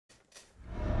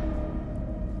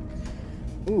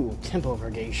Ooh, tempo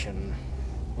purgation.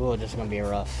 Ooh, this is gonna be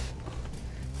rough.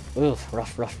 Ooh,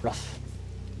 rough, rough, rough.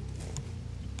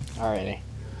 Alrighty.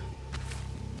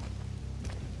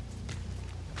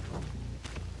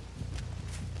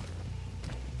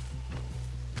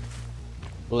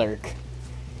 Lurk.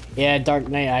 Yeah, Dark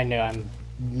Knight, I know I'm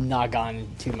not gone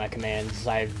to my commands.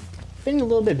 I've been a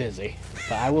little bit busy,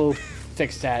 but I will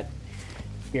fix that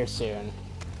here soon.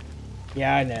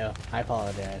 Yeah, I know. I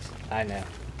apologize. I know.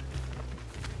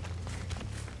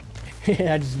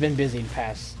 I've just been busy the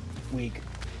past week,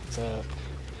 so...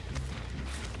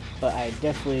 But I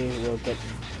definitely will get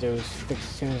those fixed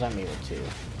as soon as I'm able to.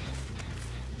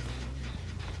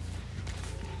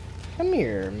 Come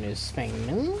here, Miss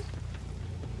Fangman.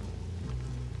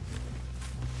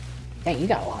 Dang, you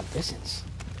got a lot of distance.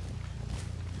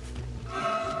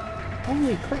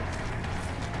 Holy crap.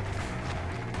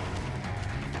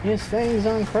 His thing's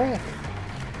on crack.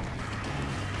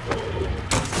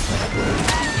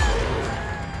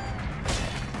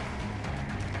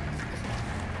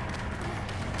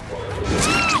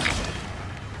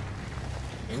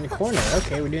 In the corner.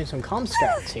 Okay, we're doing some comm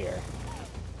strats here.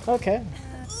 Okay.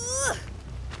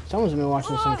 Someone's been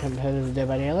watching some competitive Dead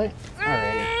by Daylight.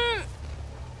 Alrighty.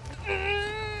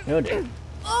 No deal.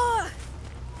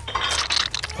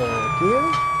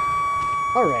 Here.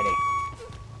 Alrighty.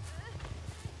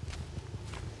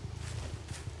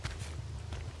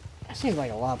 That seems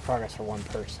like a lot of progress for one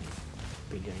person.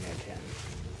 Be doing that again.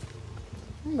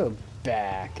 I'm gonna go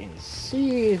back and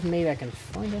see if maybe I can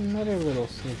find another little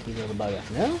sneaky little bugger.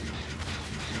 No?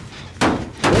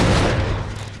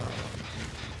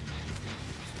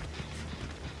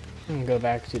 I'm gonna go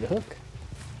back to the hook.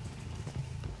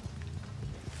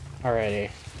 Alrighty.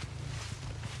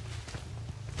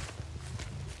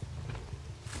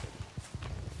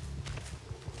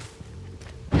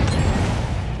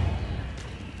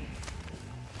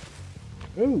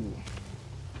 Ooh.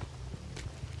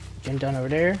 Jump down over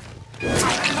there.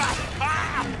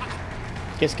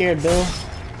 Get scared, Bill.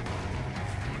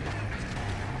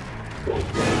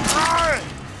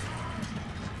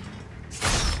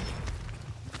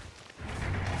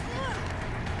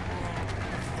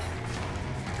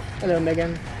 Hello,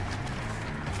 Megan.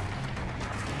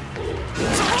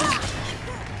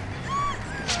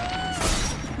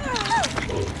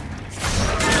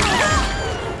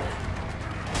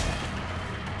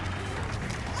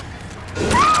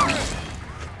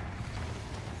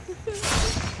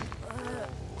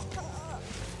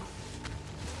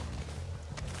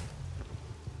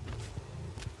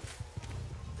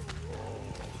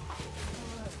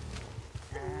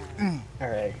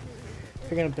 Alright.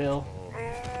 We're gonna Bill.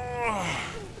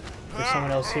 There's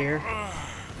someone else here.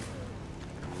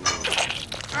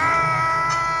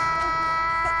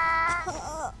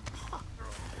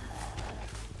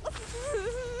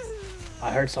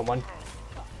 I heard someone.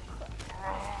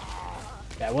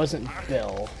 That wasn't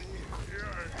Bill.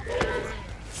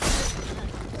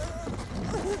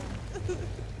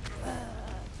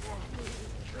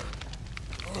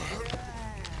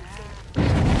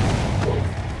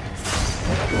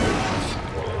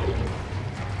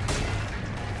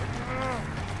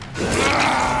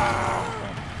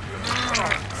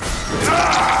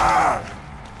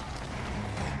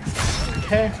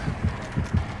 Okay.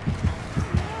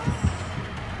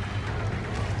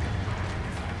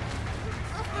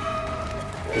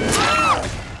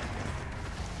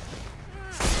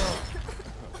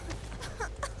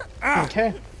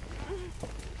 Okay.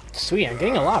 Sweet, I'm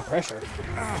getting a lot of pressure.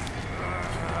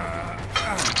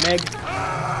 Meg.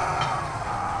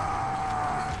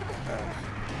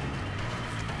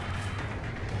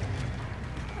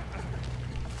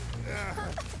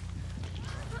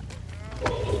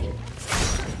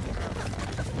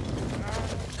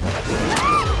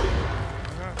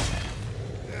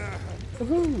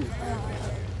 Woohoo!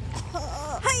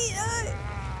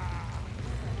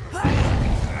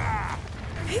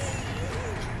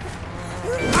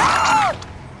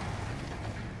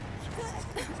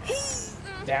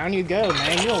 Down you go,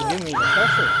 man. You don't give me the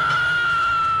pressure.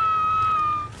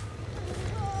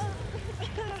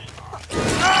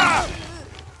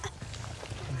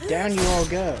 Down you all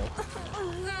go.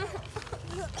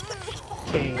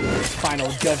 Okay, final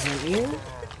judgment you.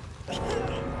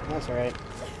 That's alright.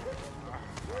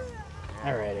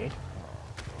 Alrighty.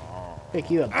 Pick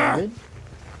you up, David.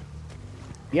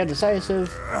 You have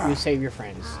decisive, you save your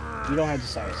friends. You don't have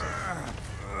decisive.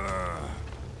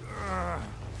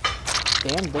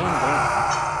 Damn, damn,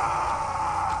 damn.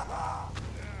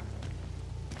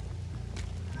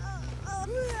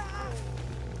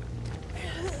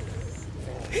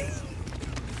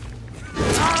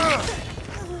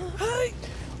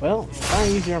 Well, trying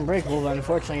to use your Unbreakable, but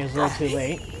unfortunately it's a little too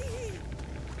late.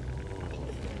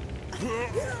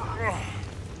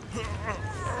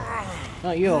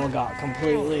 Well, you all got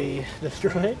completely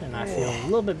destroyed, and I feel a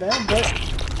little bit bad, but,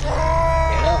 you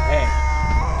know,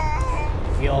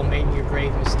 hey. You all made your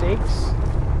grave mistakes,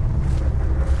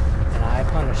 and I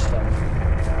punished them.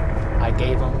 I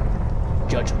gave them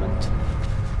judgment.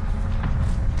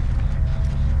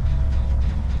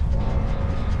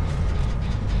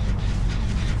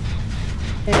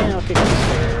 And I'll kick this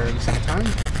for the second time.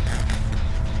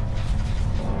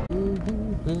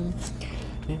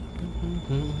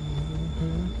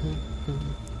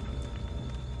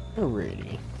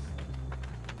 Alrighty.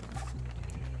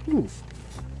 Oof.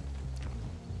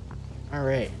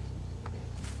 Alright.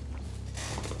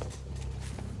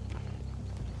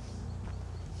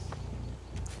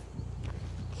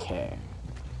 Okay.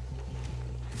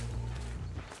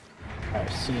 I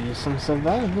see some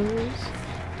survivors.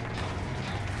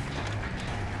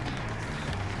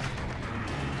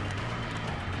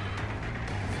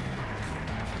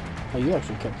 Oh, you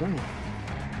actually kept running.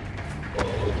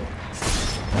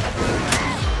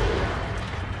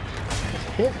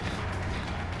 Hit.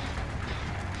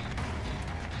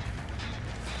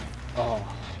 Oh.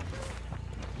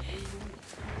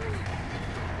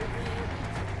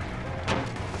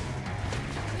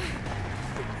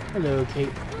 Hello, Kate.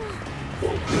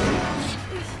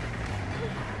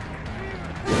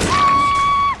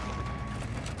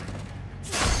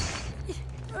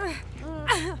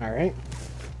 Alright.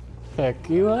 Pick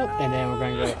you up, and then we're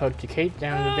going to go hook to Kate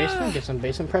down in the basement, get some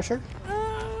basement pressure.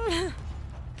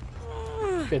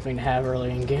 Good thing to have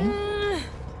early in game.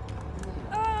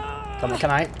 Come on,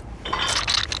 can I?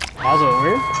 That was a little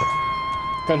weird.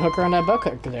 Couldn't hook her on that butt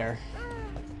hook there.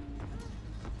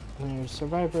 There's a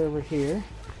survivor over here.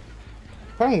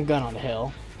 Probably a gun on the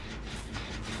hill.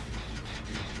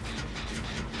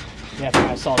 Yeah, I think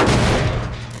I saw that.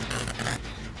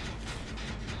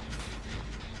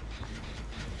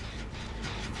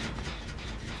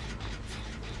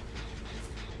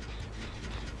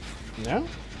 No?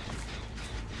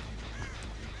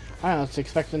 I was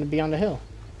expecting to be on the hill.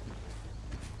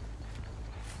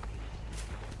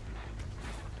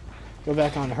 Go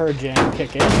back on her gen and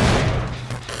kick it.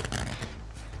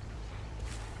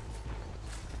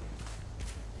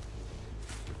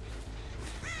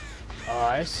 Oh,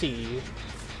 I see you.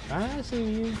 I see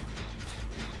you.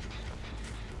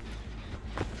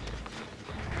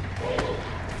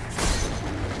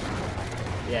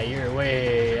 Yeah, you're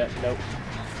way up. Nope.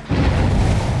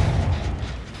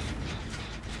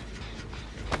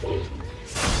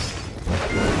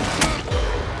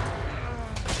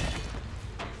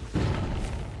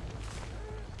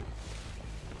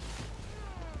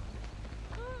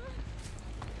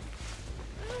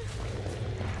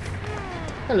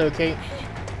 Hello, Kate.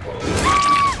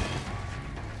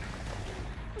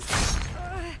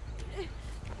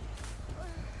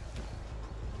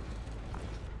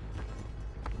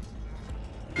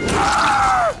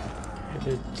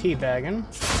 Teabagging.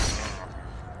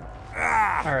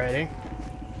 Alrighty.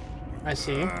 I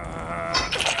see.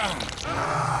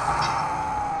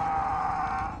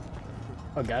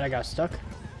 Oh god, I got stuck.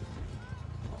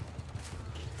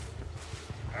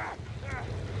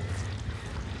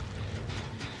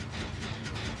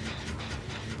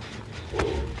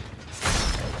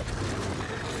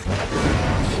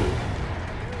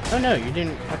 Oh no, you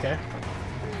didn't. Okay.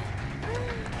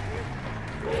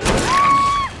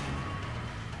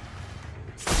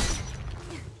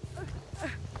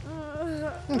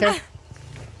 Okay.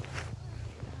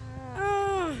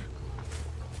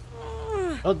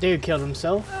 Oh, dude killed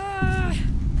himself. I'm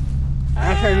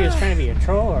not sure if he was trying to be a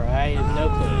troll or I have no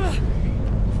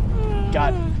clue.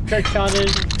 Got trick shotted,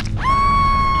 and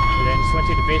then just went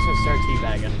to the basement and started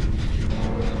teabagging.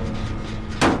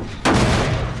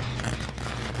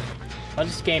 Well,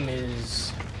 this game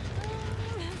is...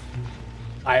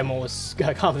 I am almost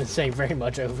compensating very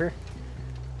much over.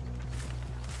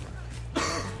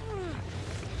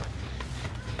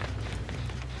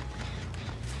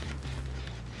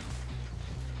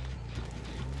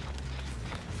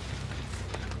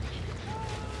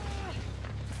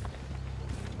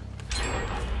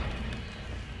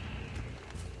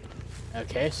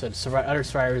 Okay, so the other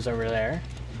survivors over there.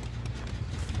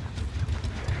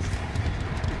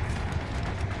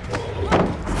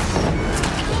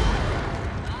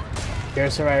 Your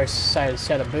survivor decided to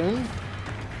set a boom.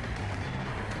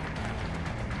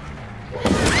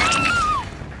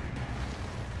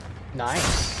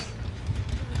 Nice.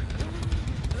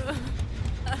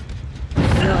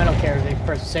 No, I don't care if the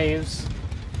person saves.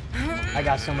 I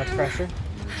got so much pressure.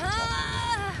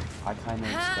 I kind of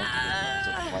expected it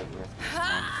to flight rift this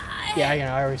time. Yeah, you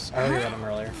know, I already read them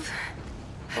earlier.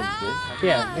 Oh, you did?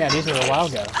 Yeah, these were a while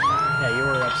ago. Yeah, you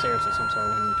were upstairs or some sort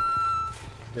when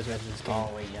those messages came.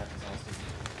 Oh, wait, yeah, because I was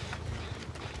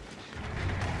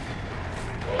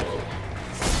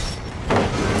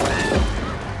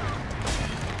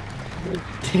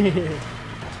thinking...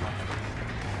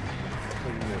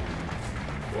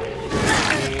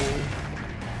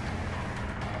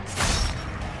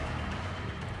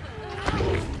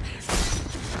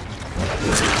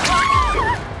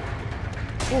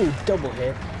 Ooh, double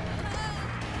hit.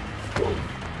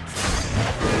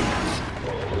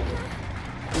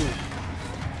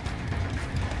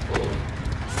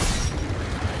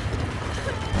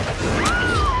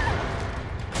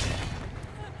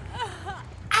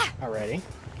 Alrighty.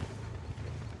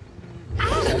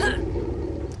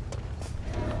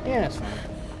 Yeah, that's fine.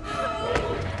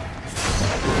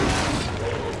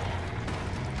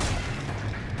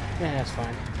 Yeah, that's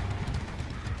fine.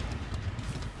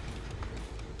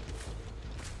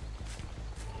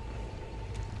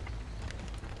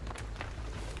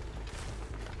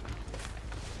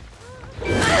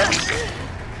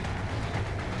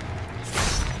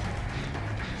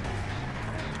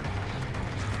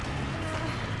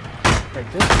 Break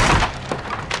this.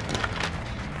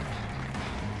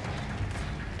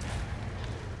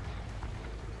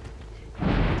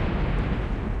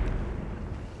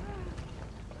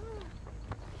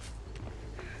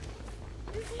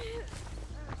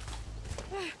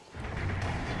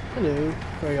 Hello.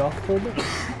 Throw you off a little bit.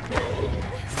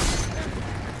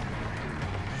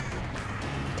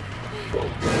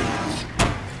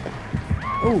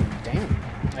 Oh, damn.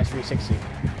 Nice 360.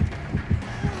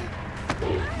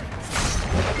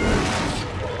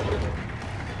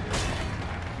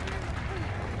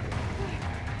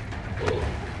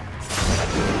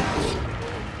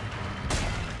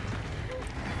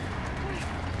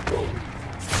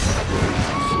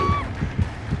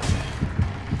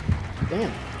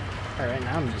 Damn. Alright,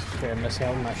 now I'm just scared of missing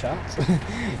out on my shots.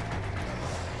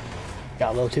 Got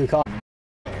a little too caught.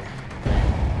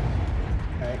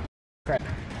 Alright. Crap.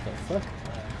 The fuck?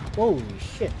 Holy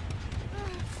shit.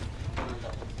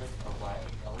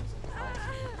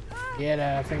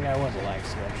 Yeah, I think that was a light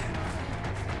switch.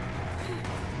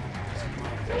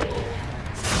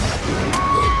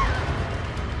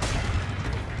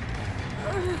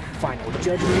 Final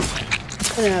Judgment.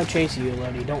 And I'll chase you,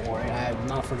 Lodi. Don't worry, I have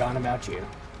not forgotten about you.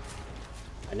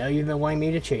 I know you've been wanting me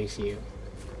to chase you.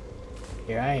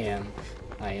 Here I am.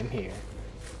 I am here.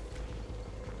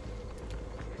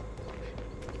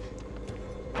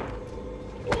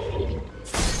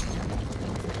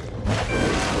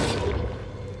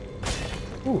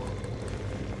 Ooh.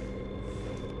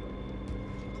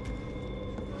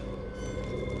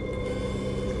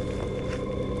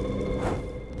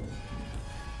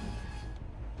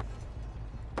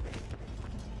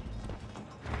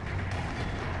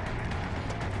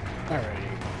 Alrighty.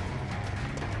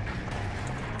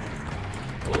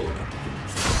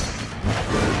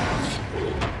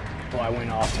 Oh, I went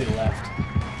off to the left.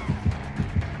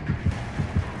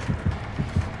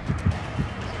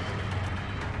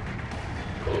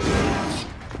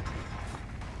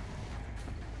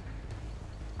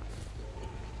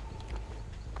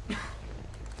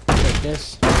 Take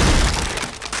this.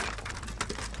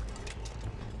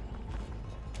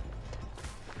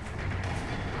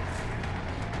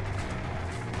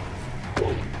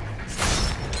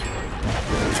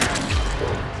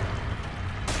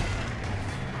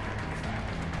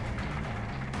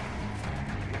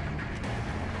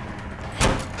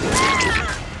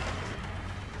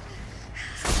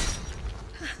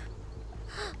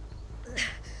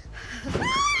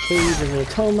 Cave of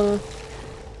Otoma,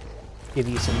 give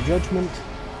you some judgment,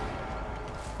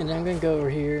 and then I'm gonna go over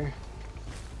here.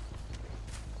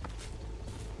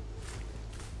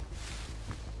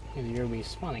 And you'll be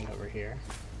spawning over here.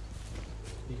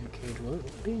 Your cage will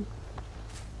be.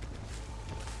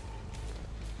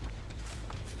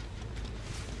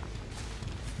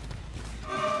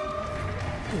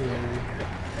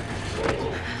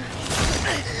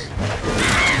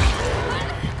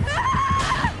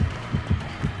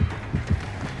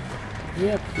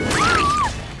 Yep.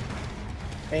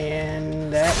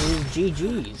 And that is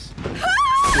GG's.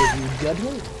 Give you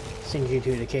judgment, send you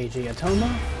to the KG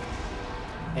Otoma,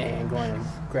 and going to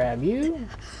grab you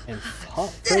and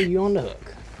throw you on the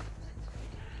hook.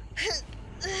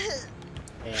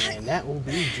 And that will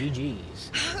be GG's.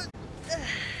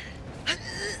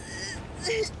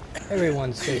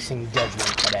 Everyone's facing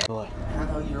judgment today.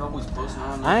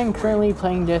 I'm currently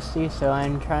playing Destiny, so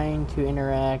I'm trying to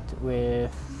interact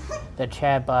with the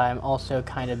chat, but I'm also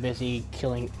kind of busy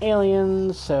killing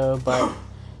aliens, so, but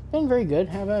been very good.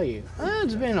 How about you?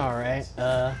 It's been alright.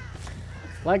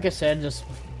 Like I said, just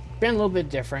been a little bit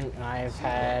different. I've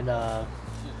had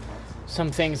some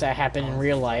things that happen in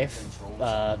real life,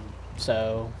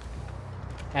 so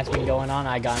that's been going on.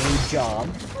 I got a new job,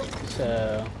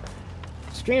 so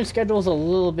stream schedule is a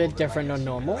little bit different than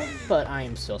normal, but I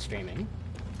am still streaming.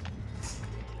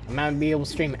 I'm not gonna be able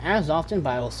to stream as often,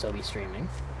 but I will still be streaming.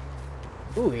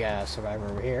 Ooh, we got a survivor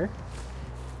over here.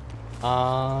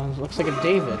 Looks like a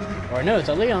David. Or no, it's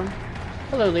a Leon.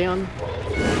 Hello, Leon.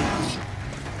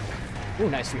 Ooh,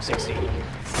 nice 360.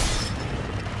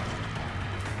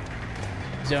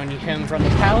 Zoning him from the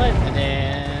pallet, and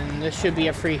then this should be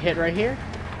a free hit right here.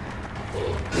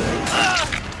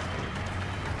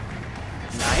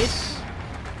 Nice.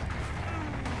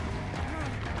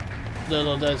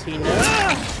 Little does he know,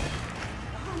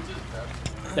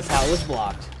 the pallet was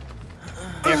blocked.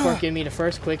 Therefore, give me the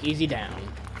first quick, easy down.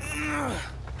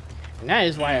 And that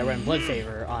is why I run Blood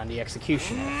Favor on the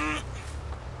Executioner.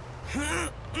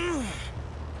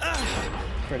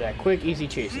 For that quick, easy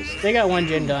chases. They got one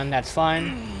gen done, that's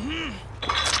fine.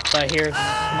 But here's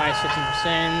my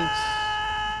 15%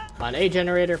 on a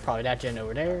generator, probably that gen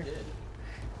over there.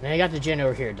 And I got the gen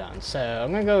over here done. So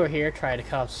I'm gonna go over here, try to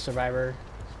cut off Survivor.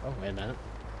 Oh, wait a minute.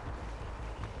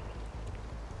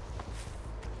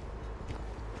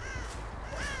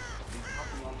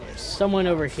 There's someone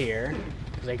over here,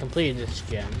 because they completed this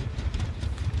gen.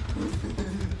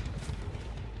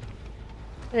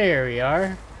 There we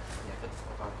are.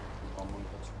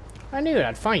 I knew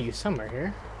I'd find you somewhere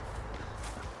here.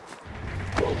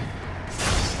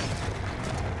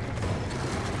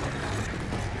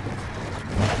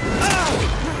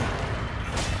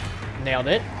 Nailed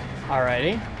it.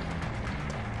 Alrighty.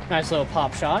 Nice little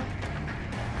pop shot.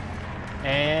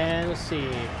 And let's see.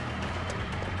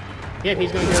 Yep,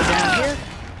 he's gonna go down here.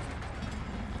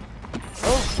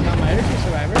 Oh, got my other two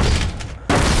survivors.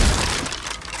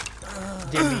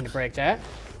 Didn't mean to break that.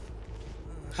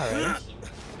 Alright.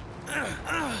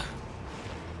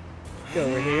 Go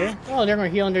over here. Oh, they're gonna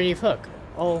heal underneath hook.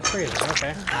 Oh, crazy.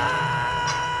 Okay.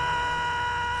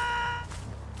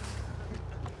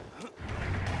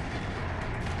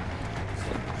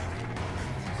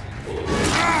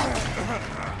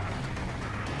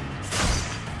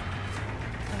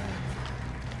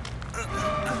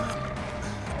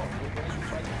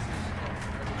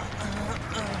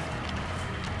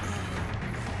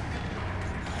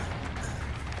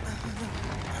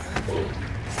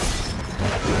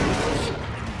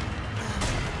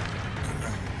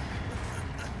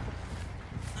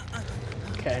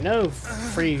 Okay, no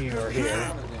freeviewer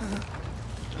here.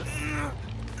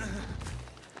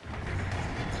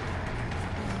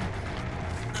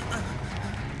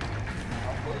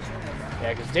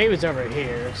 Yeah, because David's over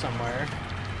here somewhere.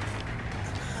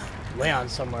 Leon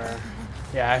somewhere.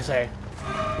 Yeah, I say.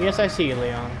 Yes, I see you,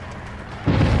 Leon.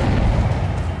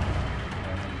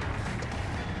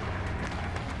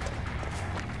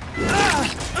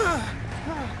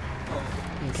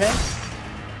 Okay.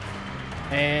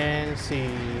 And let's see.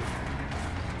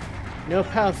 No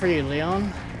power for you,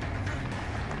 Leon.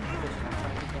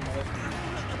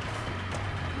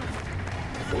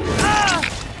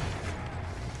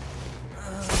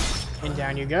 And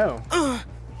down you go.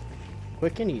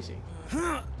 Quick and easy.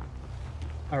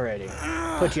 Alrighty.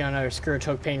 Put you on another Scourge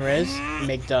Hook Pain Res.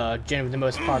 Make the gen with the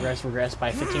most progress regress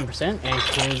by 15% and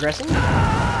continue regressing.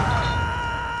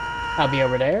 I'll be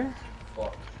over there.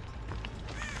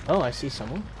 Oh, I see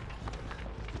someone.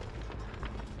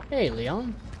 Hey,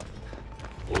 Leon.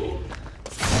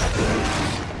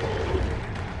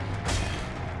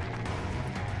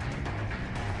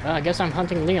 Well, I guess I'm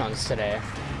hunting Leons today.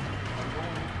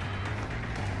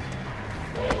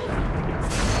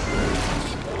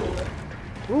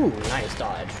 Ooh, nice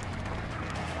dodge.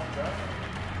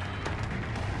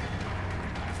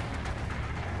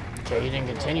 Okay, you didn't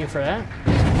continue for that.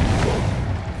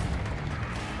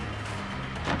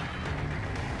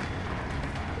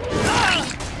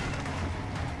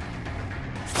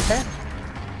 Okay.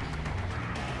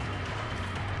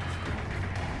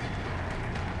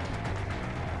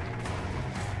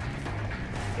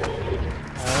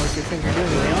 What's your finger doing,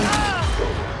 Leon?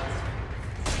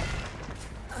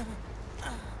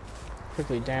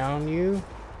 Quickly down you.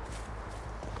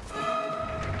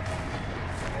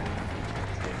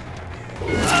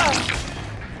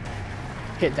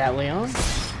 Hit that, Leon.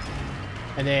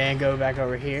 And then go back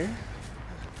over here.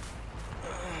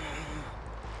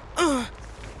 And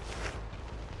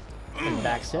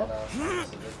back step.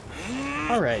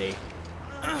 Alrighty.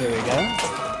 Here we go.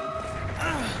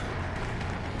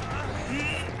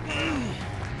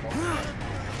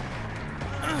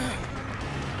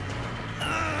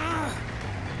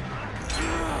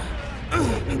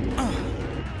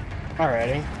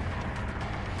 Alrighty.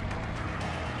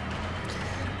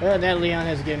 Well, that Leon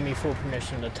has given me full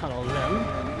permission to tunnel them.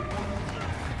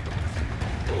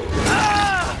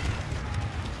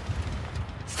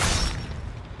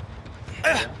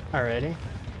 Alrighty.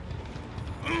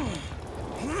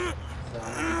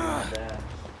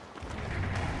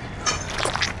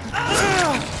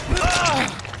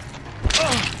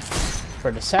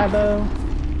 For the Sabo.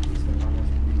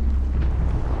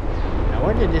 Now,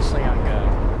 where did this Leon go?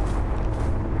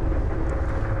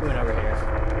 He went over here.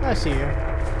 I see you.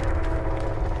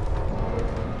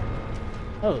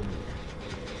 Oh.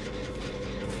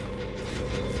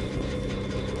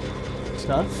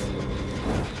 Stuff.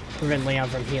 Prevent Leon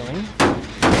from healing.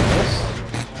 This.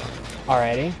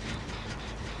 Alrighty.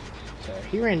 So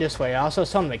he ran this way. I also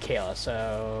saw Michaela,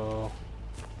 so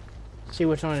see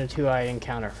which one of the two I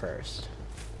encounter first.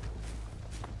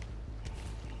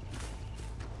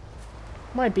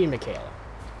 Might be Michaela.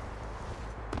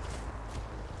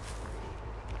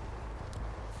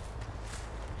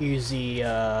 Use the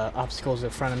obstacles in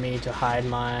front of me to hide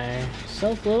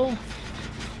myself a little.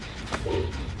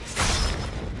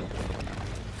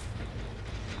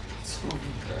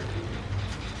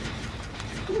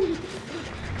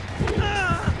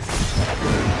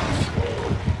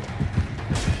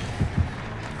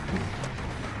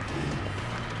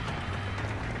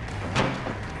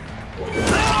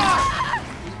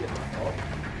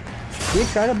 You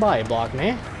try to body block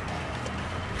me.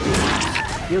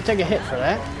 You'll take a hit for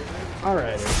that.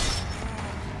 Alrighty.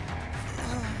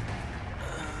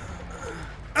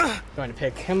 Going to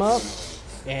pick him up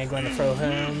and going to throw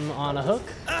him on a hook.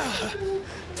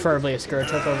 Preferably a scourge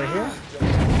hook over here.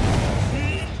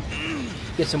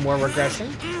 Get some more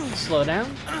regression. Slow down.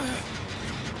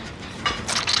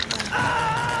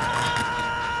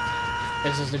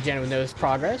 This is the gen with no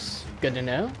progress. Good to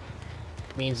know.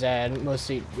 Means that most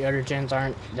of the other gens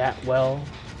aren't that well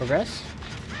progressed.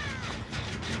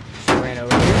 She ran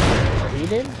over here, or he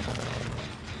did.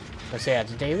 Let's say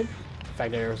that's David. The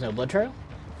fact that there was no blood trail.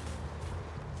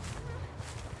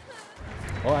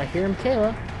 Well, I hear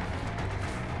Michaela.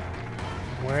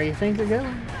 Where do you think you're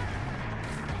going?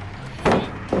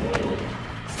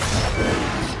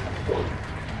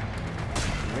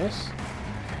 Miss.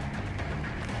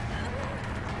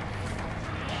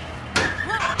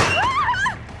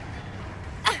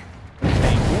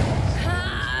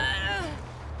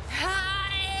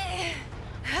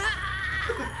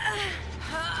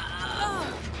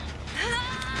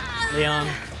 Leon,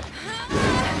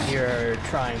 you're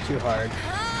trying too hard.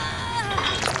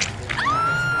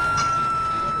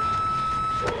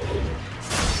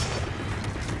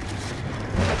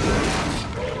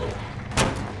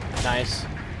 Nice.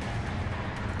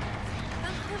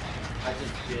 I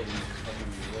just did.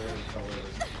 Fucking literally covered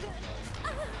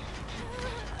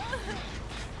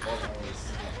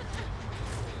this.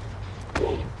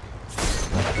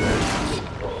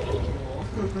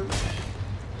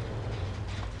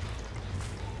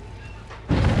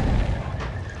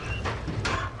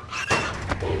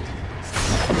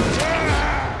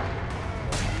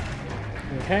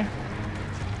 Okay.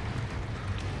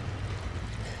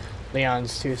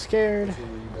 Leon's too scared.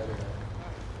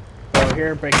 Go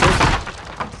here, break this.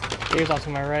 Here's off to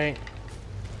my right.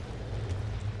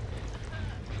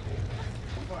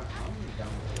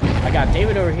 I got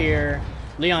David over here,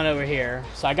 Leon over here.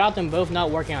 So I got them both not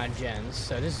working on gens.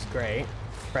 So this is great.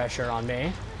 Pressure on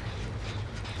me.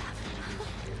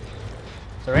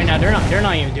 So right now they're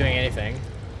not even doing anything.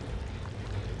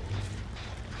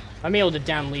 I'm able to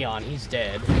down Leon, he's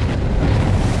dead.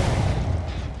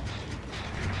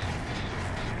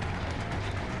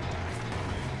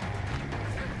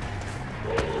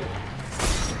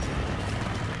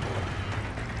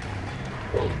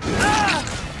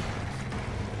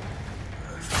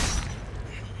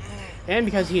 And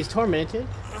because he is tormented,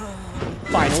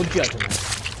 final judgment.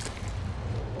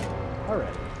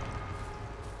 Alright.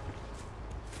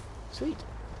 Sweet.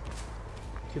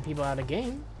 2 people out of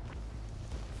game.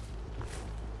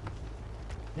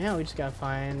 Now we just gotta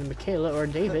find Michaela or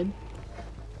David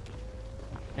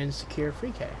and secure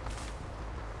free K.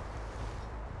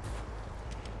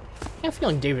 I have a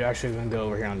feeling David actually gonna go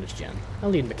over here on this gen. I'll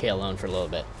leave Michaela alone for a little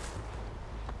bit.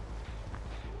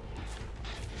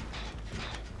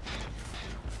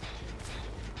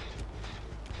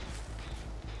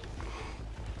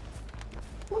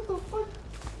 What the fuck?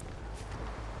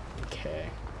 Okay.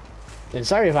 And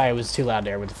sorry if I was too loud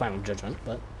there with the final judgment,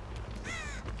 but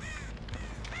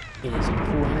it is a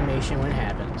cool animation when it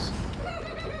happens.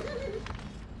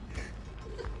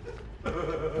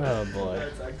 Oh boy.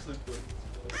 That's actually cool.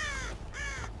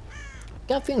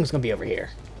 Got a feeling it's gonna be over here.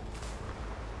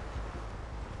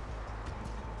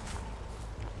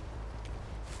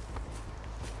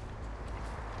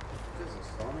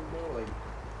 Sonic though? Like,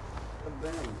 what the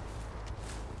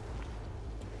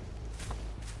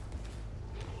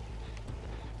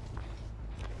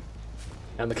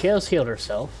Now, Michaela's healed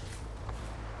herself.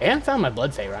 I haven't found my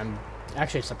blood favor. I'm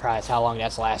actually surprised how long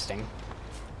that's lasting.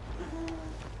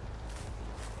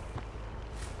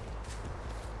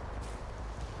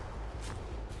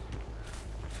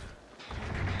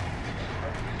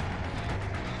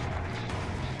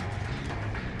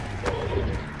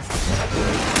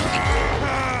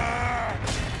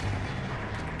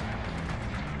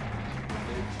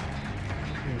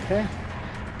 Okay.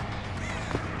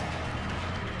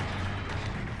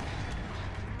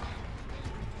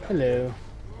 Hello.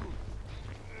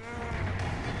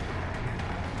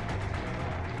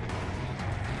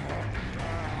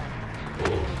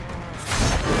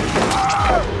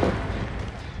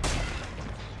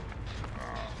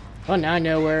 Well, now I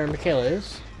know where Michaela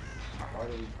is.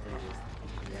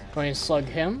 Going to slug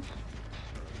him.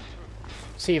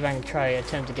 See if I can try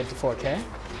attempt to get to 4K.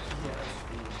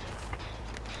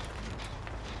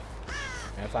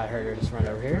 If I heard her, just run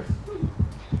over here.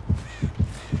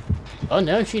 Oh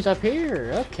no, she's up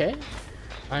here. Okay.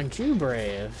 Aren't you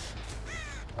brave?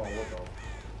 Oh, look up.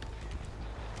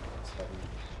 That's heavy.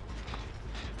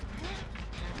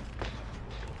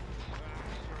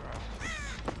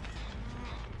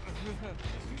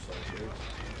 You saw it.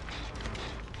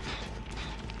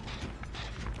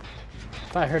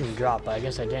 If I heard him drop, but I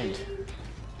guess I didn't.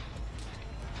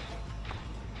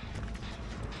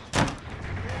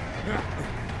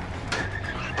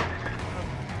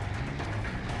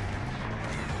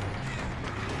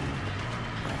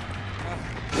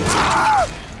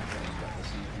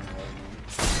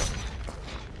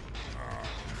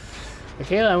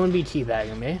 Michaela, I wouldn't be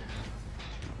teabagging me.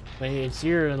 But it's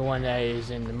you're the one that is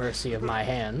in the mercy of my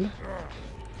hand.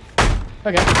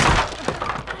 Okay.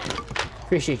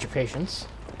 Appreciate your patience.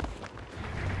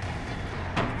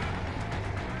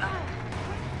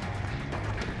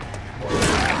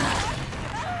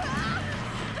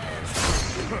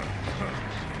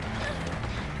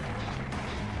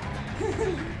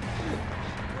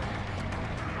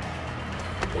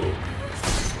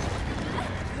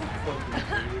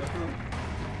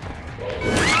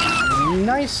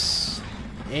 Nice.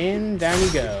 And down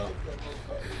you go.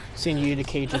 Send you to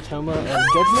Cage Atoma of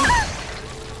Judgment.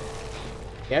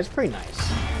 Yeah, it's pretty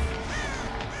nice.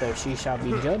 So she shall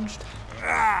be judged.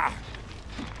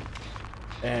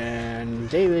 And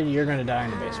David, you're gonna die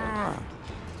in the basement.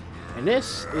 And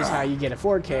this is how you get a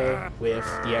 4K with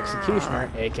the Executioner,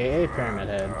 aka Pyramid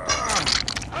Head.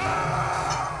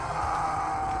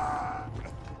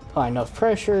 Apply enough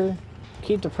pressure,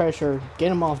 keep the pressure, get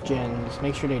them off gens,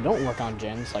 make sure they don't work on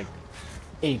gens like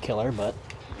any killer, but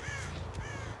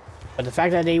the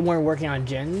fact that they weren't working on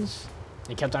gens,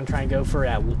 they kept on trying to go for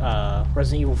that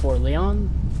Resident Evil 4 Leon,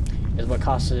 is what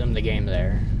costed them the game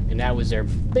there, and that was their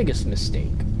biggest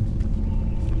mistake.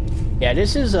 Yeah,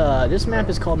 this map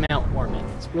is called Mount Ormond.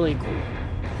 It's really cool,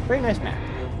 very nice map,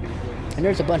 and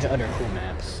there's a bunch of other cool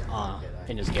maps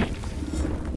in this game.